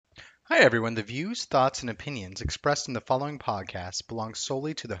Hi, everyone. The views, thoughts, and opinions expressed in the following podcast belong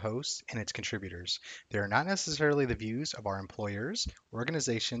solely to the host and its contributors. They are not necessarily the views of our employers,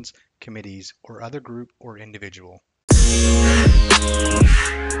 organizations, committees, or other group or individual.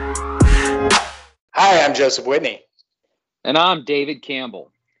 Hi, I'm Joseph Whitney. And I'm David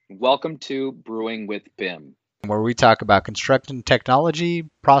Campbell. Welcome to Brewing with BIM, where we talk about construction technology,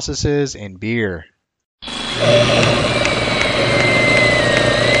 processes, and beer.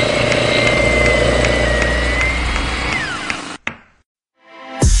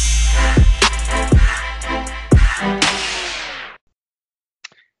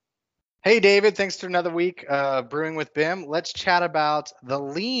 Hey, David, thanks for another week Brewing with BIM. Let's chat about the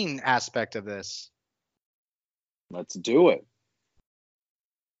lean aspect of this. Let's do it.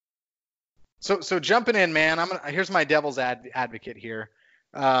 So jumping in, man. Here's my devil's advocate here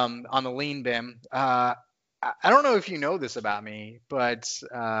on the lean BIM. I don't know if you know this about me, but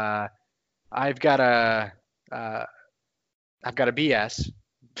I've got a BS.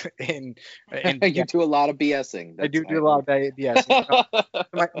 You do a lot of BSing. I do a lot of BS.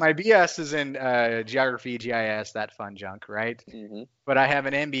 my BS is in geography, GIS, that fun junk, right? Mm-hmm. But I have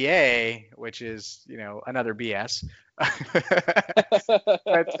an MBA, which is another BS.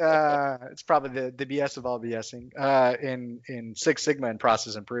 But it's probably the BS of all BSing in Six Sigma and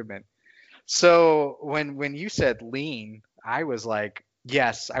process improvement. So when you said lean, I was like,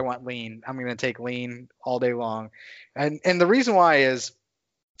 yes, I want lean. I'm going to take lean all day long. And the reason why is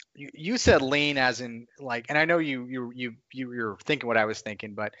you said lean as in like, and I know you're thinking what I was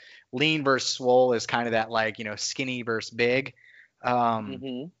thinking, but lean versus swole is kind of that like, skinny versus big.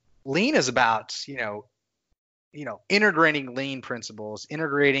 Lean is about, integrating lean principles,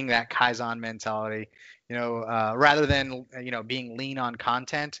 integrating that Kaizen mentality, rather than, being lean on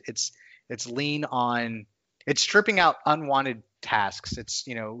content. It's lean on, it's stripping out unwanted tasks. It's,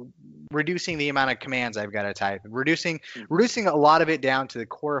 reducing the amount of commands I've got to type, reducing a lot of it down to the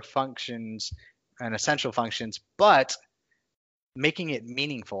core functions and essential functions, but making it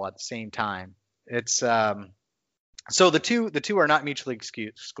meaningful at the same time. It's, so the two are not mutually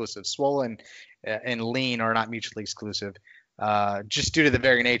exclusive. Swole and lean are not mutually exclusive, just due to the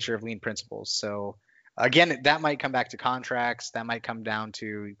very nature of lean principles. So again, that might come back to contracts. That might come down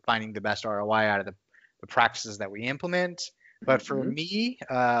to finding the best ROI out of the practices that we implement. But for me,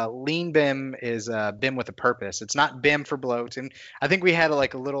 lean BIM is BIM with a purpose. It's not BIM for bloat. And I think we had a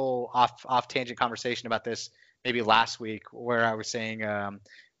little off tangent conversation about this maybe last week, where I was saying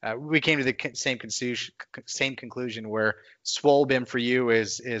we came to the same conclusion where swole BIM for you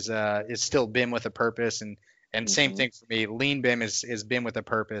is still BIM with a purpose, and same thing for me. Lean BIM is BIM with a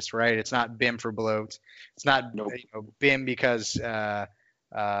purpose, right? It's not BIM for bloat. It's not BIM because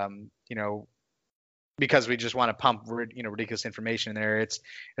because we just want to pump ridiculous information in there. It's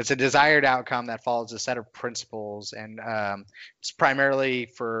a desired outcome that follows a set of principles, and it's primarily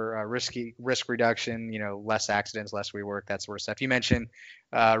for risk reduction, less accidents, less rework, that sort of stuff. You mentioned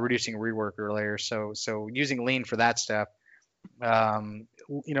reducing rework earlier, so using lean for that stuff,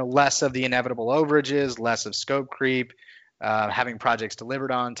 less of the inevitable overages, less of scope creep, having projects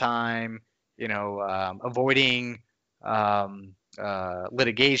delivered on time, avoiding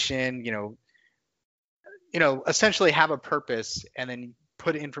litigation, essentially have a purpose and then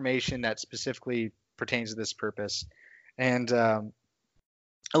put information that specifically pertains to this purpose. And a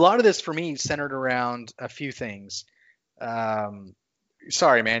lot of this for me centered around a few things.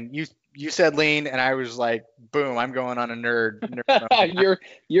 Sorry, man, you said lean and I was like, boom, I'm going on a nerd.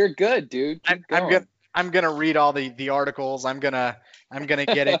 You're good, dude. I'm gonna read all the articles. I'm gonna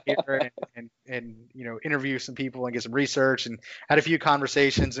get in here and interview some people and get some research, and had a few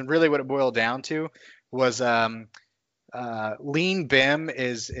conversations. And really, what it boiled down to was lean BIM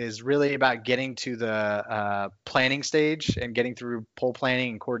is really about getting to the planning stage and getting through pole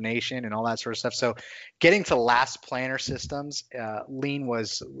planning and coordination and all that sort of stuff. So getting to last planner systems, lean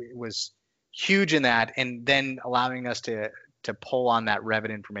was huge in that, and then allowing us to pull on that Revit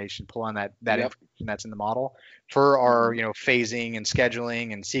information, pull on that information that's in the model for our phasing and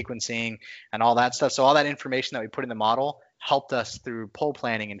scheduling and sequencing and all that stuff. So all that information that we put in the model helped us through pole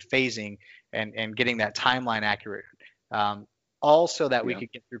planning and phasing and getting that timeline accurate. Also that we could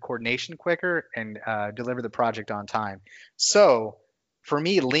get through coordination quicker and deliver the project on time. So for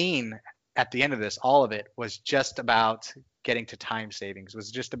me, lean at the end of this, all of it was just about getting to time savings. It was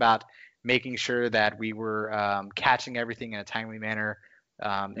just about making sure that we were catching everything in a timely manner,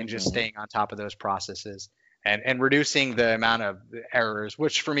 and just staying on top of those processes and reducing the amount of errors,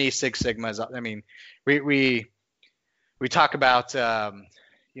 which for me, Six Sigma is, I mean, we talk about,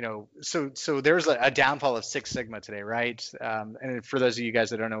 so there's a downfall of Six Sigma today, right? And for those of you guys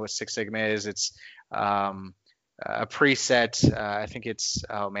that don't know what Six Sigma is, it's a preset. I think it's,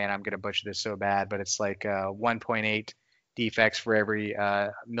 oh man, I'm gonna butcher this so bad, but it's like 1.8 defects for every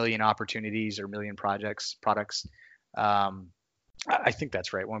million opportunities or million products. Um, I think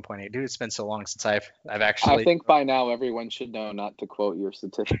that's right, 1.8. Dude, it's been so long since I've I actually. think by now everyone should know not to quote your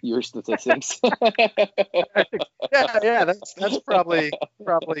statistics. Yeah, that's probably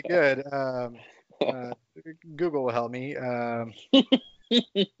good. Uh, Google will help me.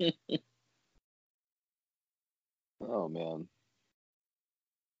 Oh man.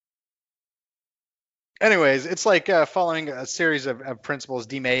 Anyways, it's like following a series of principles: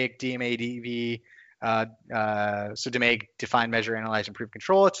 DMAIC, DMADV. So DMAIC, define, measure, analyze, improve,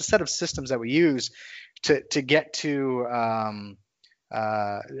 control. It's a set of systems that we use to get to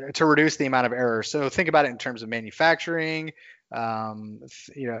reduce the amount of error. So think about it in terms of manufacturing.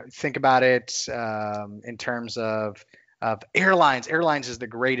 Think about it in terms of airlines. Airlines is the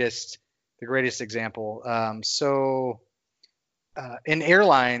greatest example. In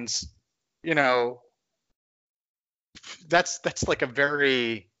airlines, you know, that's like a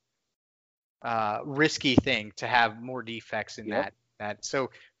very risky thing to have more defects in Yep. that. So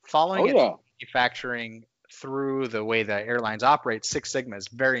following Oh it yeah. manufacturing through the way the airlines operate, Six Sigma is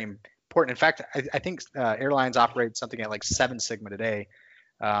very important. In fact, I think airlines operate something at like 7 Sigma today.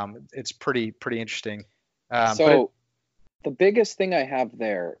 It's pretty interesting. So the biggest thing I have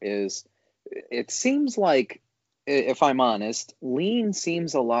there is it seems like, if I'm honest, lean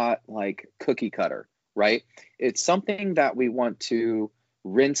seems a lot like cookie cutter, right? It's something that we want to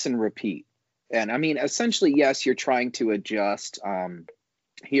rinse and repeat. And I mean, essentially, yes, you're trying to adjust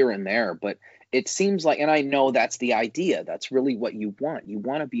here and there, but it seems like, and I know that's the idea, that's really what you want. You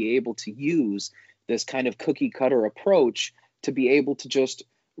want to be able to use this kind of cookie cutter approach to be able to just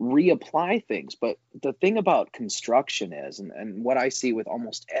reapply things. But the thing about construction is, and what I see with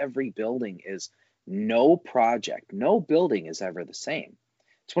almost every building is, no project, no building is ever the same.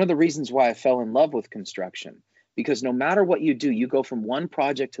 It's one of the reasons why I fell in love with construction, because no matter what you do, you go from one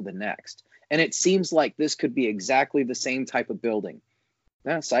project to the next. And it seems like this could be exactly the same type of building.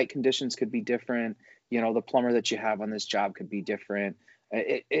 Now, site conditions could be different. You know, the plumber that you have on this job could be different.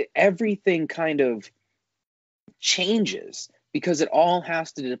 Everything kind of changes because it all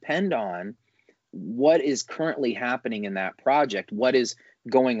has to depend on what is currently happening in that project, what is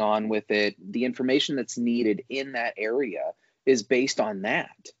going on with it. The information that's needed in that area is based on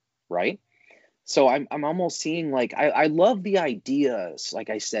that, right? So I'm almost seeing, like, I love the ideas,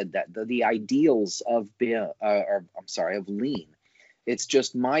 like I said, that the ideals of of lean. It's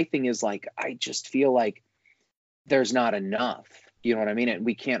just, my thing is, like, I just feel like there's not enough. You know what I mean? And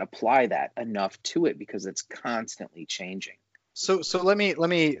we can't apply that enough to it because it's constantly changing. So let me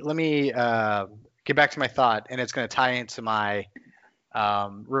get back to my thought, and it's going to tie into my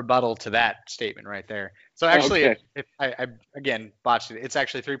rebuttal to that statement right there. So actually, Okay. if I again botched it, it's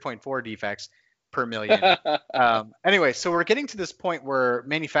actually 3.4 defects per million. Anyway, so we're getting to this point where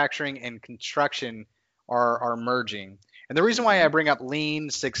manufacturing and construction are merging. And the reason why I Mhm. bring up lean,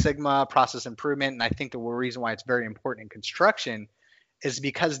 Six Sigma, process improvement, and I think the reason why it's very important in construction is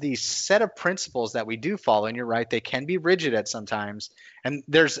because these set of principles that we do follow, and you're right, they can be rigid at sometimes. And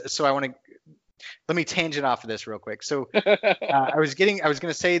so let me tangent off of this real quick. So I was going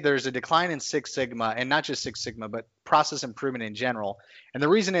to say there's a decline in Six Sigma, and not just Six Sigma, but process improvement in general. And the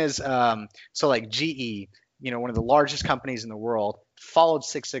reason is, so like GE, one of the largest companies in the world, followed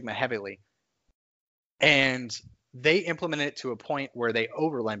Six Sigma heavily, and they implemented it to a point where they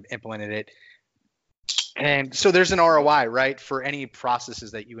over implemented it. And so there's an ROI, right, for any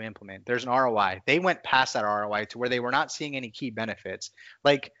processes that you implement. There's an ROI. They went past that ROI to where they were not seeing any key benefits.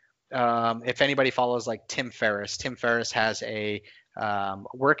 Like, if anybody follows like Tim Ferriss has a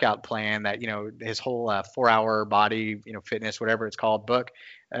workout plan that, his whole 4-hour body, fitness, whatever it's called, book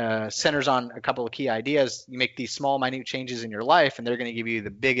centers on a couple of key ideas. You make these small, minute changes in your life, and they're going to give you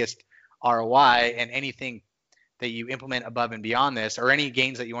the biggest ROI. And anything that you implement above and beyond this, or any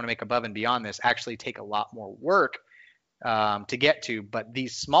gains that you want to make above and beyond this, actually take a lot more work to get to. But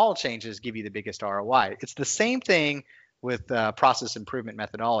these small changes give you the biggest ROI. It's the same thing with process improvement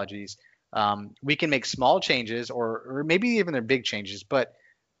methodologies. We can make small changes, or maybe even they're big changes, but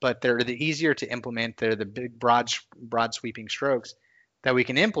they're the easier to implement. They're the big, broad sweeping strokes that we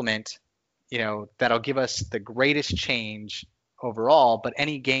can implement. That'll give us the greatest change overall. But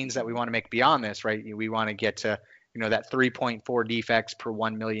any gains that we want to make beyond this, right? We want to get to that 3.4 defects per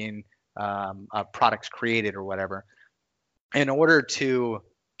 1 million products created or whatever. In order to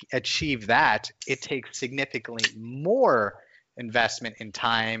achieve that, it takes significantly more investment in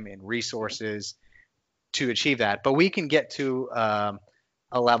time and resources to achieve that. But we can get to a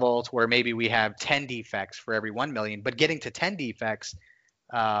level to where maybe we have 10 defects for every 1 million, but getting to 10 defects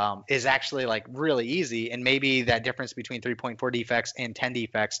is actually like really easy. And maybe that difference between 3.4 defects and 10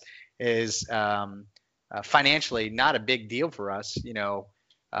 defects is financially not a big deal for us,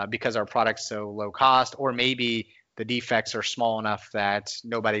 because our product's so low cost, or maybe the defects are small enough that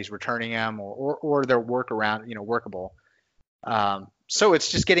nobody's returning them, or they're workable. So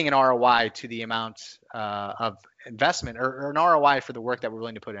it's just getting an ROI to the amount of investment, or an ROI for the work that we're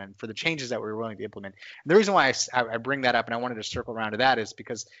willing to put in, for the changes that we're willing to implement. And the reason why I bring that up, and I wanted to circle around to that, is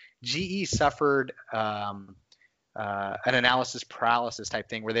because GE suffered an analysis paralysis type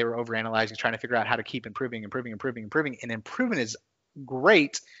thing, where they were overanalyzing, trying to figure out how to keep improving. And improvement is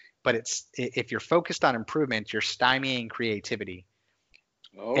great, but if you're focused on improvement, you're stymieing creativity.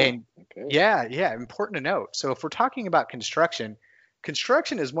 Oh, And okay. yeah, important to note. So if we're talking about construction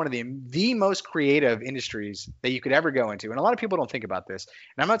is one of the most creative industries that you could ever go into, and a lot of people don't think about this.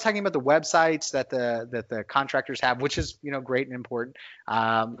 And I'm not talking about the websites that the contractors have, which is great and important.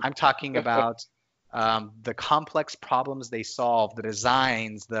 I'm talking about the complex problems they solve, the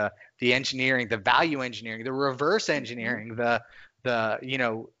designs, the engineering, the value engineering, the reverse engineering, the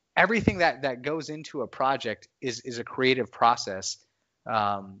everything that goes into a project is a creative process.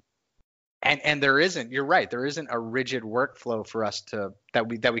 And you're right, there isn't a rigid workflow for us that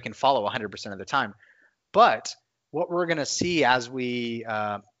we can follow 100% of the time. But what we're going to see as we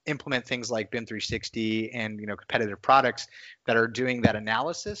implement things like BIM 360 and competitive products that are doing that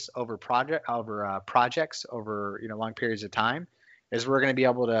analysis over projects over long periods of time, is we're going to be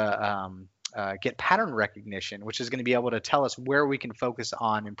able to get pattern recognition, which is going to be able to tell us where we can focus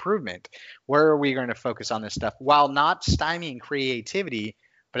on improvement, where are we going to focus on this stuff, while not stymieing creativity,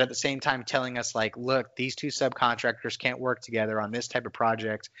 but at the same time telling us, like, look, these two subcontractors can't work together on this type of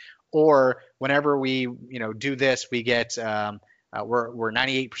project, or whenever we do this, we get we're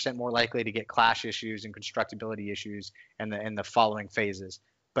 98% more likely to get clash issues and constructability issues in the following phases.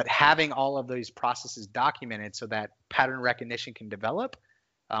 But having all of these processes documented so that pattern recognition can develop,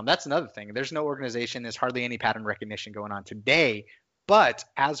 that's another thing. There's no organization, there's hardly any pattern recognition going on today. But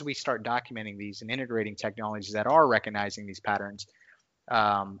as we start documenting these and integrating technologies that are recognizing these patterns,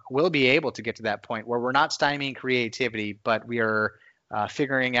 we'll be able to get to that point where we're not stymieing creativity, but we are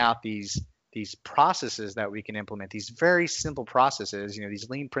figuring out these processes that we can implement, these very simple processes, these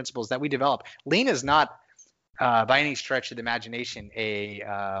lean principles that we develop. Lean is not by any stretch of the imagination a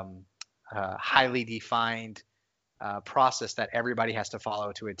highly defined process that everybody has to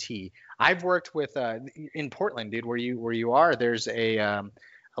follow to a T. I've worked with in Portland, dude, where you are. There's a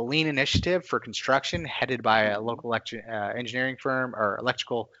lean initiative for construction headed by a local engineering firm or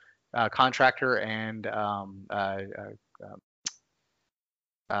electrical contractor and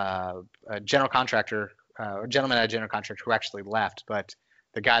a general contractor, a gentleman at a general contractor who actually left, but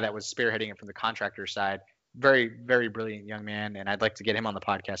the guy that was spearheading it from the contractor side, very, very brilliant young man, and I'd like to get him on the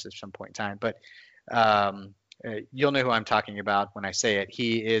podcast at some point in time. But you'll know who I'm talking about when I say it.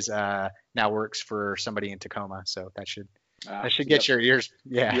 He is now works for somebody in Tacoma, so that should get your ears.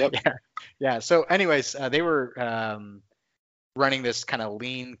 Yeah. So anyways, they were running this kind of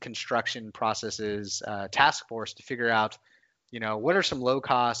lean construction processes task force to figure out, what are some low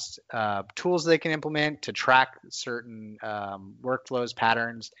cost tools they can implement to track certain workflows,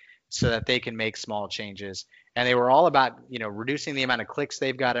 patterns, so that they can make small changes. And they were all about, reducing the amount of clicks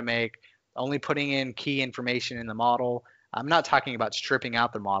they've got to make, only putting in key information in the model. I'm not talking about stripping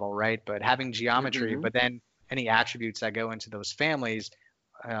out the model, right? But having geometry, but then any attributes that go into those families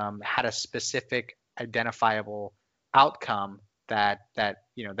had a specific identifiable outcome that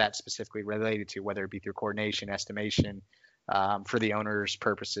specifically related to, whether it be through coordination, estimation, for the owner's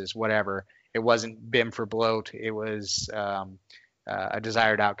purposes, whatever. It wasn't BIM for bloat. It was a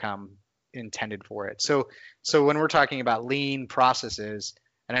desired outcome intended for it. So when we're talking about lean processes,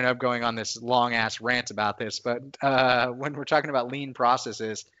 and I know I'm going on this long ass rant about this, but when we're talking about lean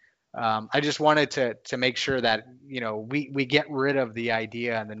processes, I just wanted to make sure that we get rid of the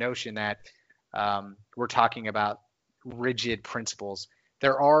idea and the notion that we're talking about rigid principles.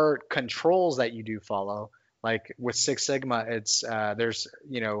 There are controls that you do follow, like with Six Sigma. It's there's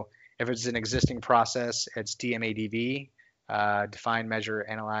if it's an existing process, it's DMADV, define, measure,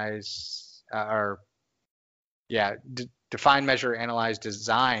 analyze, define, measure, analyze,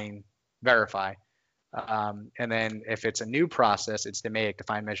 design, verify. And then if it's a new process, it's DMAIC,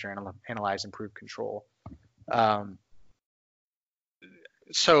 define, measure, analyze, improve, control.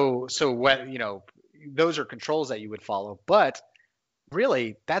 So what those are controls that you would follow, but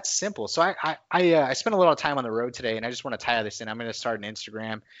Really, that's simple. So I spent a little time on the road today, and I just want to tie this in. I'm going to start an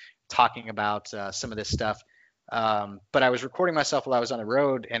Instagram talking about some of this stuff. But I was recording myself while I was on the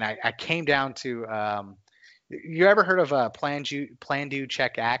road, and I came down to you ever heard of Plan, Do,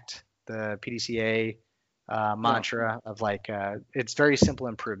 Check, Act, the PDCA No. mantra of like it's very simple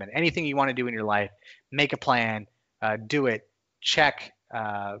improvement. Anything you want to do in your life, make a plan, do it, check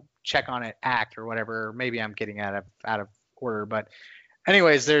check on it, act or whatever. Maybe I'm getting out of order, but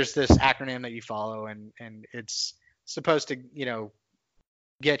anyways, there's this acronym that you follow, and it's supposed to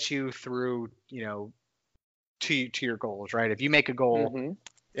get you through to your goals, right? If you make a goal,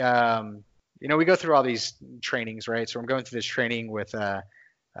 Mm-hmm. we go through all these trainings, right? So I'm going through this training with um,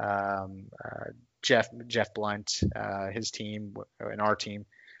 uh, Jeff Blunt, his team, and our team,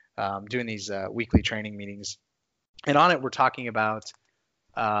 doing these weekly training meetings, and on it we're talking about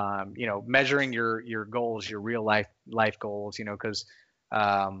measuring your goals, your real life goals, because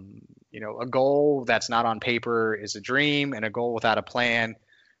a goal that's not on paper is a dream, and a goal without a plan,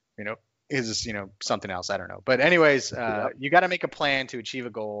 you know, is something else. I don't know, but anyways, Yep. you got to make a plan to achieve a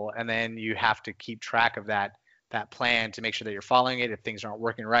goal, and then you have to keep track of that plan to make sure that you're following it. If things aren't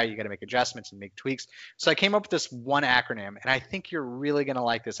working right, you got to make adjustments and make tweaks. So I came up with this one acronym, and I think you're really going to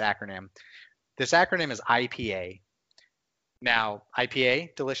like this acronym. This acronym is IPA. Now,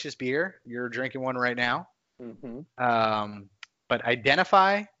 IPA, delicious beer. You're drinking one right now. Mm-hmm. But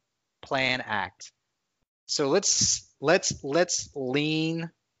identify, plan, act. So let's lean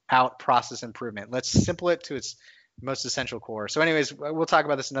out process improvement. Let's simple it to its most essential core. So, anyways, we'll talk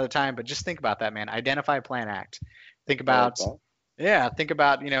about this another time. But just think about that, man. Identify, plan, act. Think I like about that. yeah. Think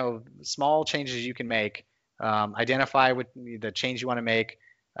about small changes you can make. Identify what the change you want to make,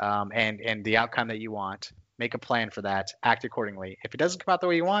 and the outcome that you want. Make a plan for that. Act accordingly. If it doesn't come out the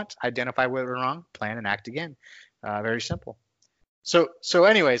way you want, identify what went wrong, plan, and act again. Very simple. So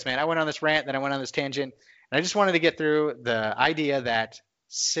anyways, man, I went on this rant, then I went on this tangent, and I just wanted to get through the idea that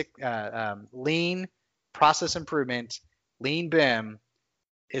lean process improvement, lean BIM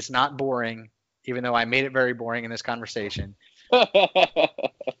is not boring, even though I made it very boring in this conversation. No,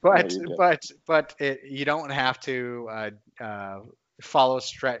 But you're good. you don't have to follow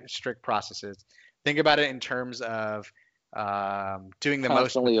strict processes. Think about it in terms of doing the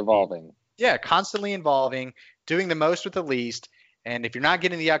most with Constantly the least. evolving. Yeah, constantly involving, doing the most with the least, and if you're not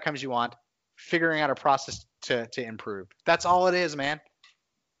getting the outcomes you want, figuring out a process to improve. That's all it is, man.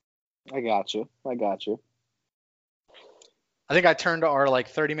 I got you. I got you. I think I turned our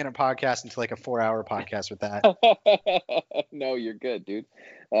like 30-minute podcast into like a 4-hour podcast with that. No, you're good, dude.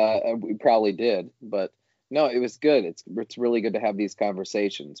 We probably did, but no, it was good. It's really good to have these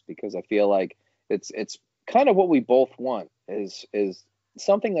conversations because I feel like it's kind of what we both want is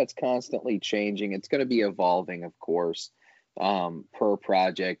something that's constantly changing. It's going to be evolving, of course, per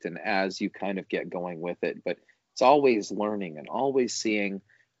project and as you kind of get going with it. But it's always learning and always seeing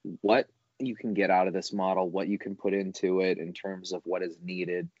what you can get out of this model, what you can put into it in terms of what is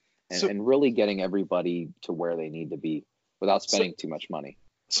needed, and, So and really getting everybody to where they need to be without so spending too much money.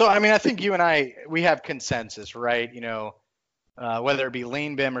 so I mean, I think you and I we have consensus, right? Whether it be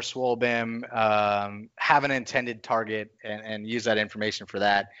lean BIM or swole BIM, have an intended target and use that information for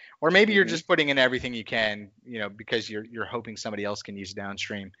that. Or maybe you're Hmm. just putting in everything you can, because you're hoping somebody else can use it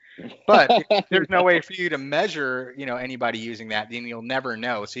downstream. But if there's no way for you to measure, anybody using that, then you'll never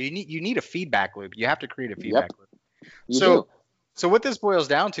know. So you need a feedback loop. You have to create a feedback Yep, loop. you So do. so what this boils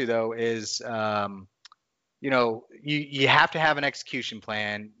down to though is you have to have an execution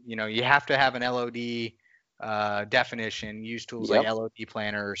plan. You have to have an LOD definition. Use tools like Yep. LOD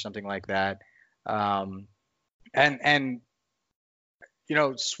Planner or something like that. Um, and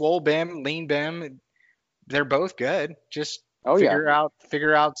Swole BIM, Lean BIM, they're both good. Just Oh yeah,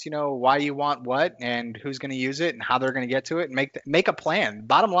 figure out why you want what and who's going to use it and how they're going to get to it and make a plan.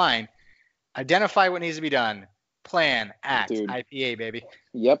 Bottom line, identify what needs to be done. Plan, act, dude. IPA, baby.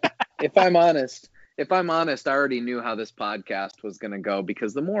 Yep. If I'm honest, I already knew how this podcast was going to go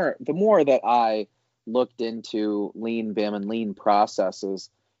because the more that I looked into lean BIM and lean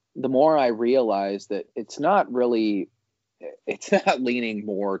processes, the more I realized that it's not leaning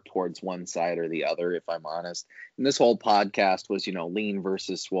more towards one side or the other, if I'm honest. And this whole podcast was, lean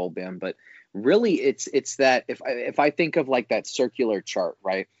versus swole BIM, but really it's that if I think of like that circular chart,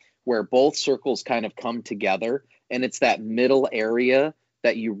 right, where both circles kind of come together, and it's that middle area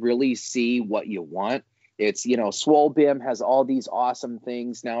that you really see what you want. It's, swole BIM has all these awesome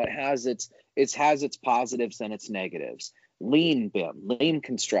things. Now it has its positives and its negatives. Lean BIM, lean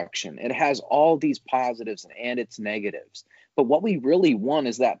construction, it has all these positives and its negatives. But what we really want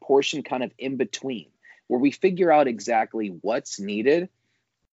is that portion kind of in between where we figure out exactly what's needed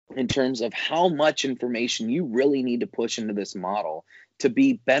in terms of how much information you really need to push into this model to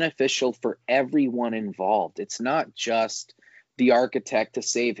be beneficial for everyone involved. It's not just the architect to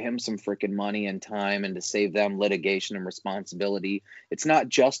save him some freaking money and time and to save them litigation and responsibility. It's not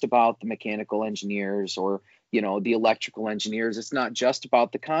just about the mechanical engineers or, the electrical engineers. It's not just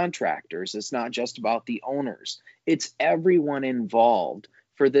about the contractors. It's not just about the owners. It's everyone involved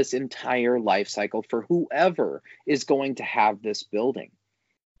for this entire life cycle for whoever is going to have this building,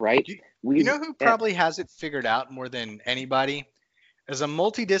 right? You know who probably has it figured out more than anybody? Is a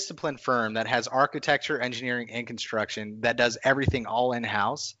multidiscipline firm that has architecture, engineering, and construction that does everything all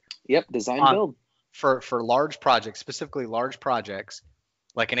in-house. Yep, design build. For large projects, specifically large projects,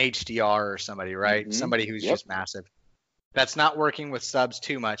 like an HDR or somebody, right? Mm-hmm. Somebody who's just massive. That's not working with subs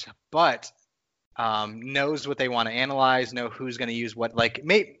too much, but knows what they want to analyze, know who's going to use what. Like,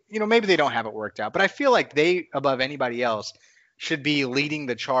 maybe they don't have it worked out, but I feel like they, above anybody else, should be leading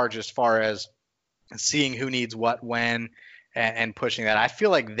the charge as far as seeing who needs what when and pushing that. I feel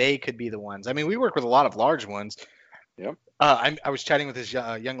like they could be the ones. I mean, we work with a lot of large ones. Yep. I was chatting with this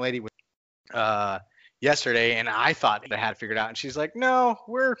young lady yesterday, and I thought they had it figured out, and she's like, "No,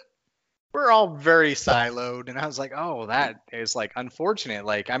 we're all very siloed." And I was like, "Oh, that is like unfortunate."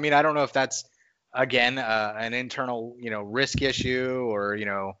 Like, I mean, I don't know if that's again an internal risk issue or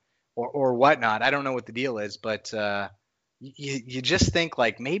or whatnot. I don't know what the deal is, but you just think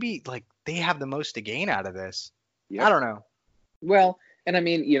like maybe like they have the most to gain out of this. Yep. I don't know. Well, and I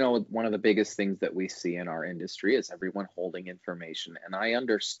mean, one of the biggest things that we see in our industry is everyone holding information, and I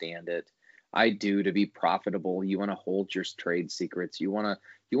understand it. I do. To be profitable, you want to hold your trade secrets. You want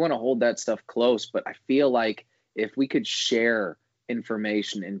to hold that stuff close, but I feel like if we could share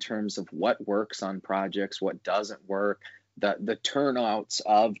information in terms of what works on projects, what doesn't work, the turnouts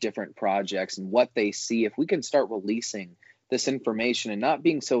of different projects and what they see, if we can start releasing this information and not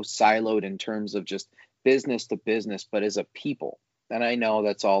being so siloed in terms of just business to business, but as a people. And I know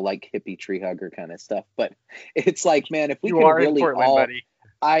that's all like hippie tree hugger kind of stuff, but it's like, man, if we can really all, buddy.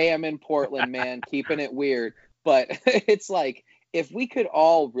 I am in Portland, man, keeping it weird, but it's like, if we could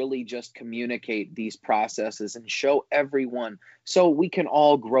all really just communicate these processes and show everyone so we can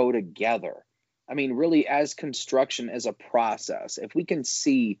all grow together. I mean, really as construction as a process, if we can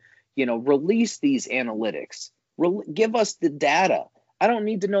see, release these analytics, give us the data. I don't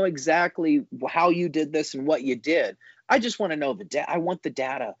need to know exactly how you did this and what you did. I just want to know the data. I want the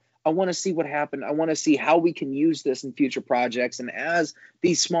data. I want to see what happened. I want to see how we can use this in future projects. And as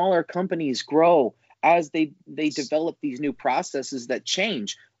these smaller companies grow, as they develop these new processes that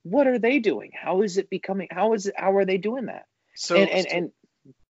change, what are they doing? How is it becoming? How are they doing that? So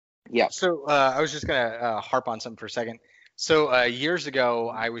yeah. So I was just gonna harp on something for a second. So years ago,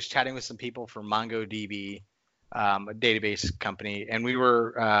 I was chatting with some people from MongoDB, a database company, and we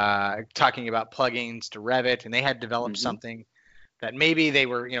were talking about plugins to Revit, and they had developed something that maybe they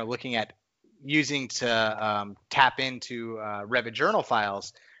were looking at using to tap into Revit journal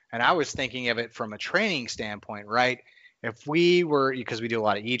files. And I was thinking of it from a training standpoint, right? If we were, because we do a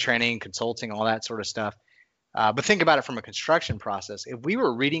lot of e-training, consulting, all that sort of stuff. But think about it from a construction process. If we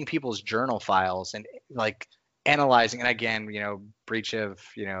were reading people's journal files and like analyzing, and again, breach of,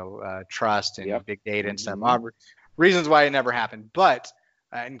 trust and big data and stuff, reasons why it never happened. But,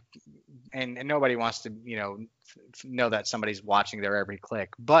 and nobody wants to, know that somebody's watching their every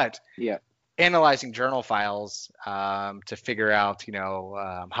click. But analyzing journal files to figure out,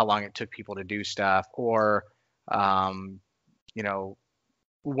 how long it took people to do stuff, or,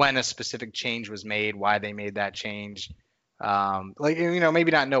 when a specific change was made, why they made that change.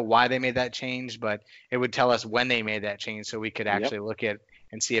 Maybe not know why they made that change, but it would tell us when they made that change, so we could actually look at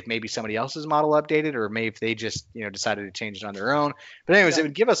and see if maybe somebody else's model updated, or maybe if they just, decided to change it on their own. But anyways, it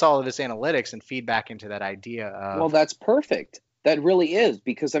would give us all of this analytics and feedback into that idea of. Well, that's perfect. That really is,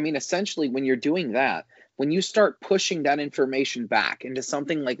 because I mean, essentially when you're doing that, when you start pushing that information back into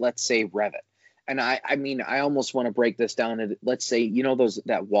something like, let's say, Revit, and I almost want to break this down into, let's say,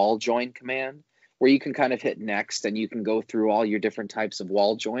 that wall join command where you can kind of hit next and you can go through all your different types of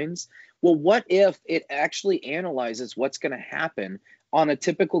wall joins. Well, what if it actually analyzes what's going to happen on a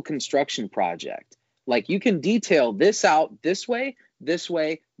typical construction project? Like, you can detail this out this way, this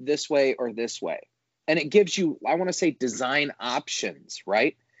way, this way, or this way. And it gives you, I want to say, design options,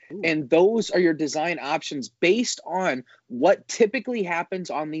 right? Ooh. And those are your design options based on what typically happens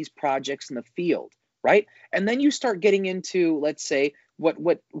on these projects in the field, right? And then you start getting into, let's say,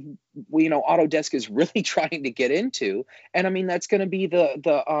 what Autodesk is really trying to get into. And I mean, that's going to be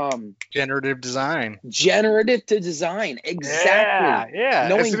the generative design. Generative to design, exactly. Yeah.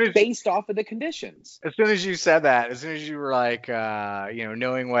 Knowing based off of the conditions. As soon as you said that, as soon as you were like,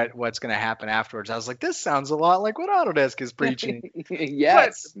 knowing what's going to happen afterwards, I was like, this sounds a lot like what Autodesk is preaching.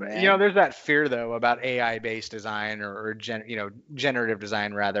 Yes, but, man. there's that fear though about AI-based design or generative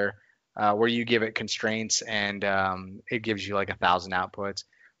design rather, where you give it constraints and it gives you like 1,000 outputs.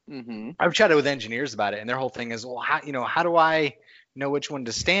 Mm-hmm. I've chatted with engineers about it, and their whole thing is, well, how do I know which one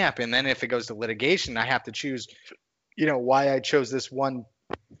to stamp? And then if it goes to litigation, I have to choose, why I chose this one.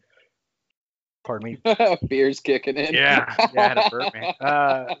 Pardon me. Fear's kicking in. Yeah, I had a burp,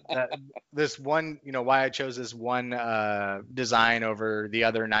 man. This one, why I chose this one design over the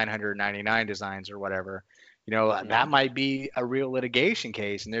other 999 designs or whatever. That might be a real litigation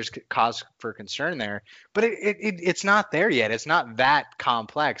case, and there's cause for concern there. But it's not there yet. It's not that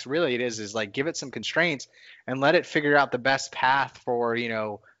complex. Really, it is like give it some constraints and let it figure out the best path for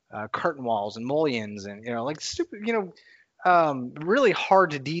curtain walls and mullions and like stupid really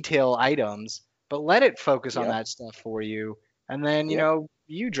hard to detail items. But let it focus on that stuff for you, and then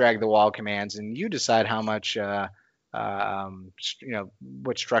you drag the wall commands and you decide how much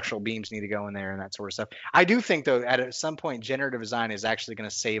what structural beams need to go in there and that sort of stuff. I do think though at some point generative design is actually going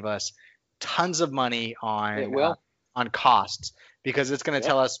to save us tons of money on costs, because it's going to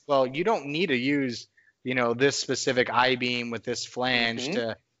tell us, well, you don't need to use this specific I-beam with this flange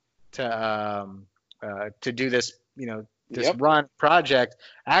to do this this run project.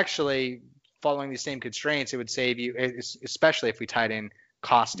 Actually, following these same constraints, it would save you, especially if we tied in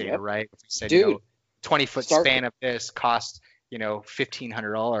cost data, right? If we said, 20-foot span of this costs,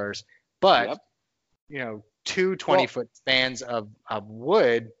 $1,500, but, 2 20-foot spans of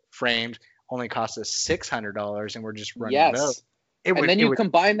wood framed only cost us $600, and we're just running those.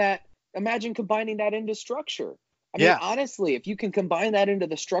 Combine that. Imagine combining that into structure. I mean, honestly, if you can combine that into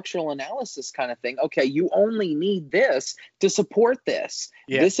the structural analysis kind of thing, okay, you only need this to support this.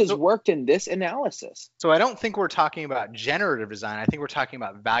 Yeah. This has worked in this analysis. So I don't think we're talking about generative design. I think we're talking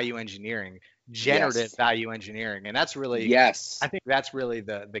about value engineering, generative value engineering. And that's really, I think that's really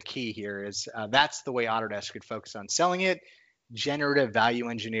the key here is that's the way Autodesk could focus on selling it, generative value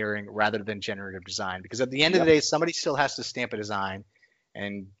engineering rather than generative design. Because at the end of the day, somebody still has to stamp a design.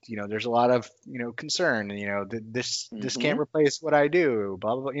 And there's a lot of concern. This can't replace what I do.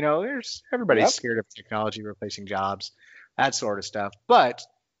 Blah blah. There's everybody's scared of technology replacing jobs, that sort of stuff. But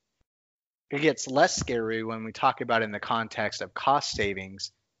it gets less scary when we talk about it in the context of cost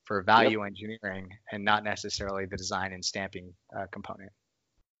savings for value engineering and not necessarily the design and stamping component.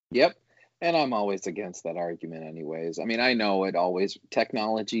 Yep. And I'm always against that argument, anyways. I mean, I know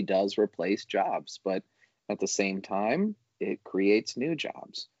technology does replace jobs, but at the same time, it creates new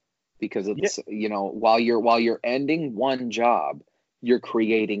jobs because of this, while you're ending one job, you're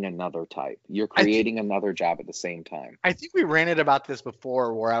creating another type. You're creating another job at the same time. I think we ranted about this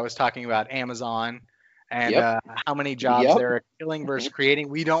before, where I was talking about Amazon and how many jobs they're killing versus creating.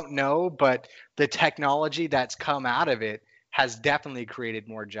 We don't know, but the technology that's come out of it has definitely created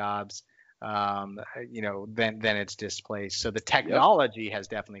more jobs, than it's displaced. So the technology has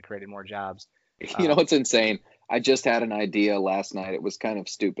definitely created more jobs. It's insane. I just had an idea last night. It was kind of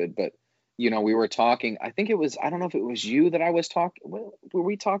stupid, but we were talking. I don't know if it was you that I was talking. Were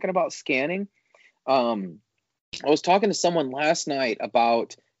we talking about scanning? I was talking to someone last night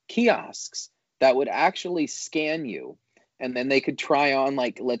about kiosks that would actually scan you, and then they could try on,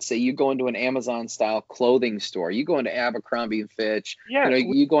 like, let's say you go into an Amazon style clothing store, you go into Abercrombie and Fitch,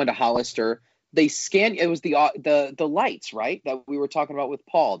 you go into Hollister. They scan. It was the lights, right, that we were talking about with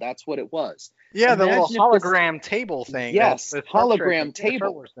Paul. That's what it was. Yeah, the little hologram table thing. Yes, hologram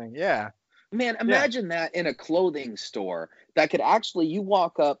table thing. Yeah. Man, imagine that in a clothing store that could actually, you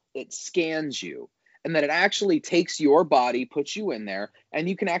walk up, it scans you, and then it actually takes your body, puts you in there, and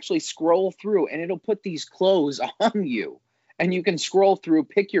you can actually scroll through, and it'll put these clothes on you, and you can scroll through,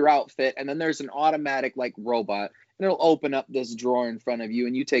 pick your outfit, and then there's an automatic robot, and it'll open up this drawer in front of you,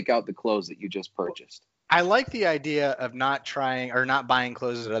 and you take out the clothes that you just purchased. I like the idea of not buying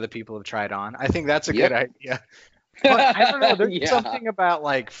clothes that other people have tried on. I think that's a good idea. But I don't know. There's something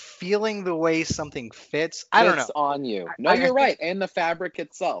about feeling the way something fits. I don't know. It's on you. No, you're right. And the fabric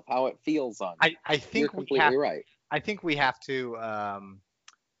itself, how it feels on you. I think you're completely right. I think we have to.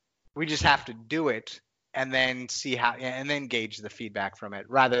 We just have to do it and then see and then gauge the feedback from it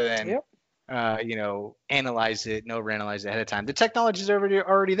rather than analyze it and overanalyze it ahead of time. The technology is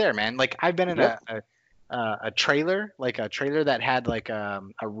already there, man. I've been in a trailer, like a trailer that had like a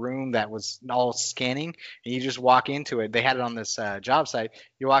room that was all scanning, and you just walk into it. They had it on this job site.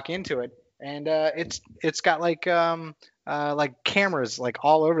 You walk into it, and it's got like cameras like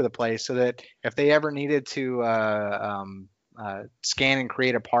all over the place, so that if they ever needed to scan and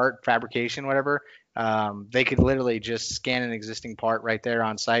create a part, fabrication, whatever, they could literally just scan an existing part right there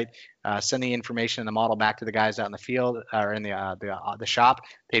on site, send the information and the model back to the guys out in the field or in the shop.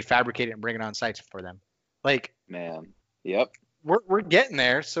 They'd fabricate it and bring it on site for them. Like, Man. Yep. we're getting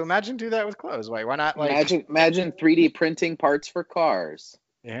there. So imagine do that with clothes. Why not? Like, Imagine 3D printing parts for cars.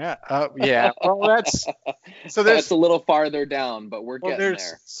 yeah, yeah. Well, that's so That's there's a little farther down, but we're well, getting there's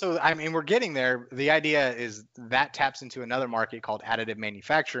there. so I mean we're getting there. The idea is that taps into another market called additive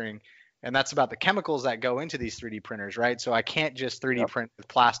manufacturing, and that's about the chemicals that go into these 3D printers, right? So I can't just 3D Yep. print with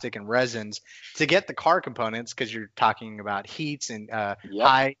plastic and resins to get the car components because you're talking about heats and Yep.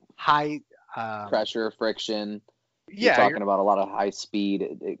 high Pressure, friction. You're yeah, talking about a lot of high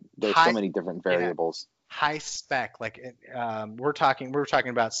speed. There's high so many different yeah, variables. high spec. Like we're talking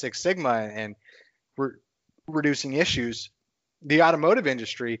about Six Sigma and we're reducing issues. The automotive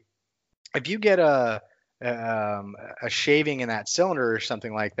industry, if you get a shaving in that cylinder or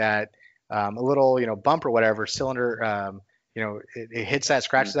something like that, a little bump or whatever cylinder, it hits that,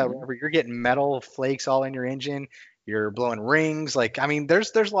 scratches that, Hmm. whatever, you're getting metal flakes all in your engine. You're blowing rings. Like, I mean,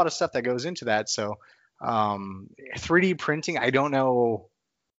 there's a lot of stuff that goes into that. So 3D printing, I don't know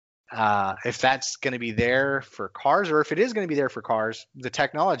if that's going to be there for cars, or if it is going to be there for cars, the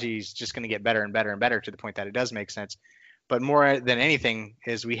technology is just going to get better and better and better to the point that it does make sense. But more than anything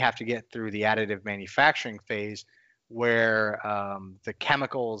is we have to get through the additive manufacturing phase where the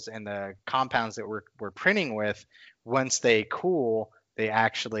chemicals and the compounds that we're printing with, once they cool, they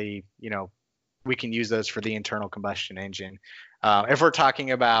actually, we can use those for the internal combustion engine. If we're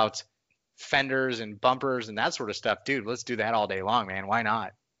talking about fenders and bumpers and that sort of stuff, dude, let's do that all day long, man. Why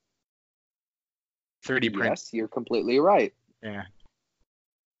not? 3D print. Yes, you're completely right. Yeah.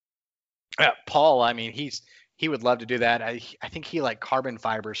 Paul, I mean, he would love to do that. I think he like carbon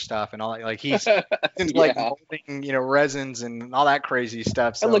fiber stuff and all that. Like he's into like Yeah. molding, resins and all that crazy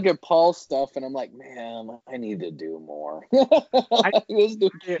stuff. I So look at Paul's stuff and I'm like, man, I need to do more. I, This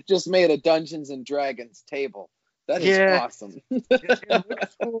dude yeah, just made a Dungeons and Dragons table. That is yeah, awesome. it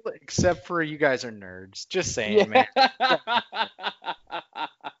looks cool, except for you guys are nerds. Just saying, man.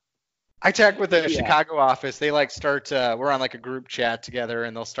 I check with the Yeah. Chicago office. They like start. We're on like a group chat together,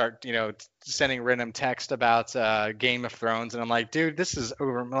 and they'll start, sending random text about Game of Thrones, and I'm like, dude, this is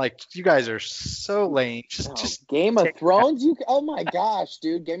over. I'm like, you guys are so lame. Oh, Just Game of take Thrones? Oh my gosh,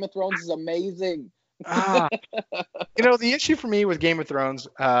 dude. Game of Thrones is amazing. ah. The issue for me with Game of Thrones,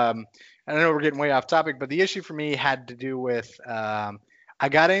 I know we're getting way off topic, but the issue for me had to do with I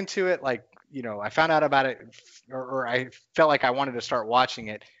got into it like, I found out about it, or I felt like I wanted to start watching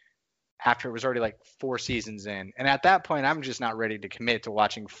it after it was already like 4 seasons in. And at that point, I'm just not ready to commit to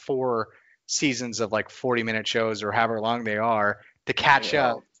watching 4 seasons of like 40-minute shows or however long they are to catch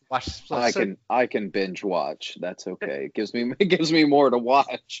up. Well, Watch. I can binge watch. That's okay. It gives me more to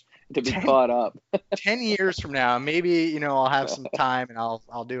watch to be 10 caught up. 10 years from now, maybe, I'll have some time and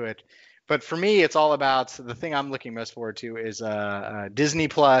I'll do it. But for me, it's all about the thing I'm looking most forward to is Disney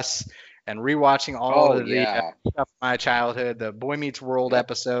Plus and rewatching all Oh of the yeah. stuff from my childhood, the Boy Meets World Yep.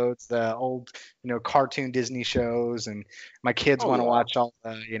 episodes, the old, cartoon Disney shows, and my kids Oh want to yeah. watch all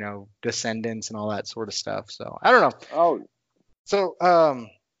the, Descendants and all that sort of stuff. So I don't know. Oh So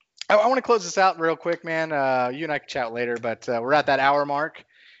I want to close this out real quick, man. You and I can chat later, but we're at that hour mark.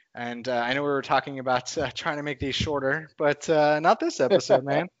 And I know we were talking about trying to make these shorter, but not this episode,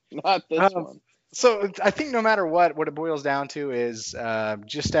 man. not this Um, one. So I think no matter what it boils down to is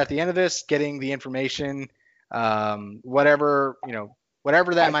just at the end of this, getting the information, whatever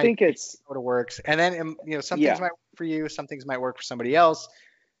that I might think be, it's sort of works. And then some things yeah. might work for you, some things might work for somebody else.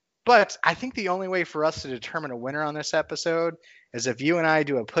 But I think the only way for us to determine a winner on this episode is if you and I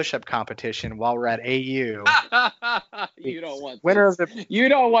do a push-up competition while we're at AU. You don't want Winner this. of the You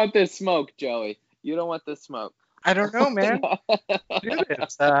don't want this smoke, Joey. You don't want this smoke. I don't know, man. Do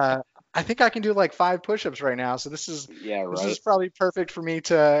this. I think I can do like 5 push-ups right now, so this is Yeah, this right. is probably perfect for me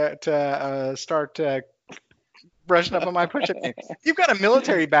to start brushing up on my push-up game. You've got a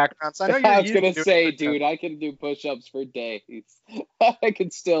military background, so I know you're I was used gonna to doing say, push-ups. dude, I can do push-ups for days. I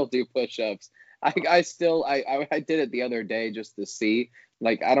can still do push-ups. I did it the other day just to see.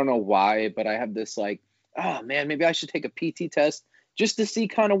 Like, I don't know why, but I have this like, oh man, maybe I should take a PT test just to see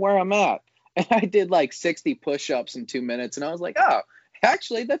kind of where I'm at. And I did like 60 push-ups in 2 minutes, and I was like, oh,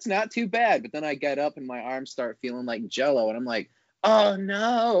 actually, that's not too bad. But then I get up and my arms start feeling like jello, and I'm like, Oh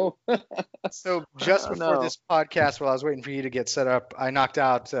no. So just Oh before no. this podcast, while I was waiting for you to get set up, I knocked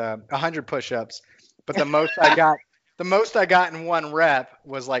out 100 push-ups, but the most I got in one rep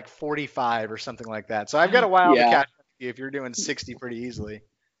was like 45 or something like that. So I've got a while to Yeah. catch up to you if you're doing 60 pretty easily.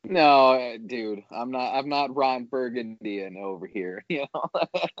 No, dude, I'm not Ron Burgundy over here, you know.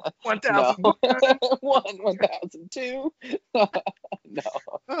 No. 1,000. 1002. No.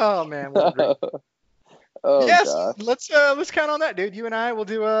 Oh man, what a great. Oh Yes, gosh. let's count on that, dude. You and I will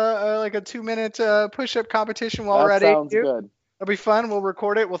do like a 2-minute push-up competition while we're That at sounds 82. good. It'll be fun. We'll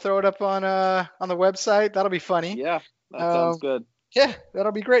record it. We'll throw it up on the website. That'll be funny. Yeah, that sounds Um, good. yeah,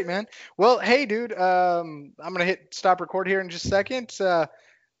 that'll be great, man. Well, hey, dude, I'm gonna hit stop record here in just a second.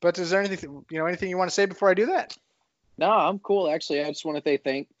 But is there anything you want to say before I do that? No, I'm cool. Actually, I just want to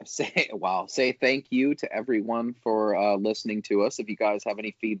say thank you to everyone for listening to us. If you guys have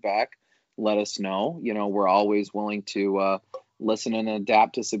any feedback, let us know. You know, we're always willing to listen and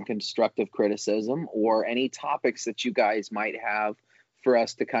adapt to some constructive criticism or any topics that you guys might have for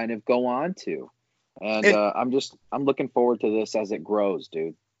us to kind of go on to. And And I'm looking forward to this as it grows,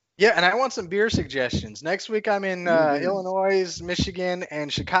 dude. yeah, and I want some beer suggestions. Next week I'm in Mhm. Illinois, Michigan,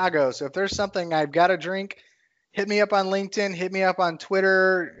 and Chicago. So if there's something I've got to drink, hit me up on LinkedIn, hit me up on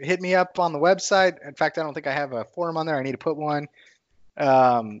Twitter, hit me up on the website. In fact, I don't think I have a forum on there. I need to put one.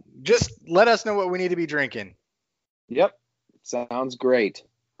 Just let us know what we need to be drinking. Yep, sounds great.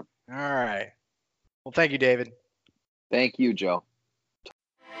 All right. Well, thank you, David. Thank you, Joe.